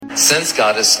Since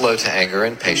God is slow to anger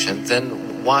and patient,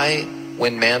 then why,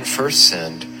 when man first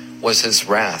sinned, was his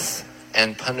wrath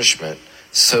and punishment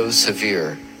so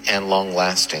severe and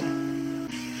long-lasting?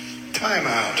 Time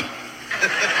out.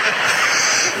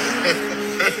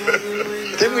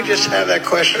 Didn't we just have that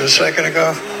question a second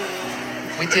ago?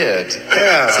 We did.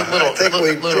 Yeah, it's a little, I think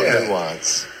we did.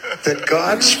 Nuance. That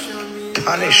God's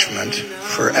punishment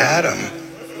for Adam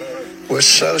was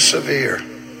so severe.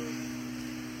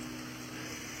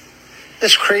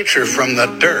 This creature from the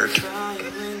dirt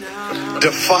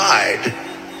defied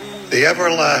the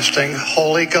everlasting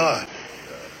holy God.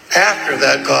 After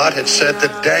that, God had said,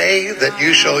 the day that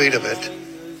you shall eat of it,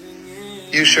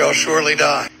 you shall surely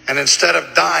die. And instead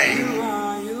of dying,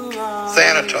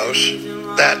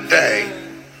 Thanatos, that day,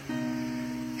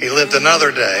 he lived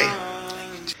another day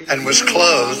and was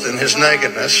clothed in his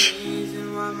nakedness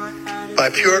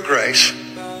by pure grace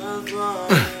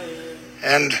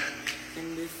and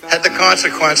had the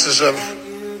consequences of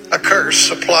a curse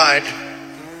applied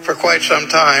for quite some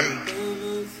time.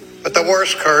 But the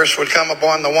worst curse would come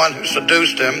upon the one who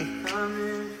seduced him,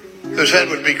 whose head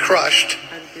would be crushed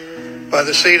by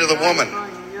the seed of the woman.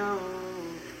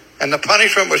 And the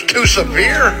punishment was too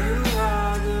severe?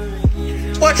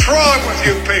 What's wrong with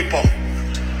you people?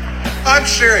 I'm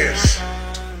serious.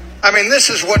 I mean, this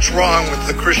is what's wrong with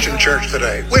the Christian church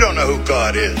today. We don't know who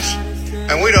God is,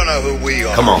 and we don't know who we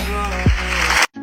are. Come on.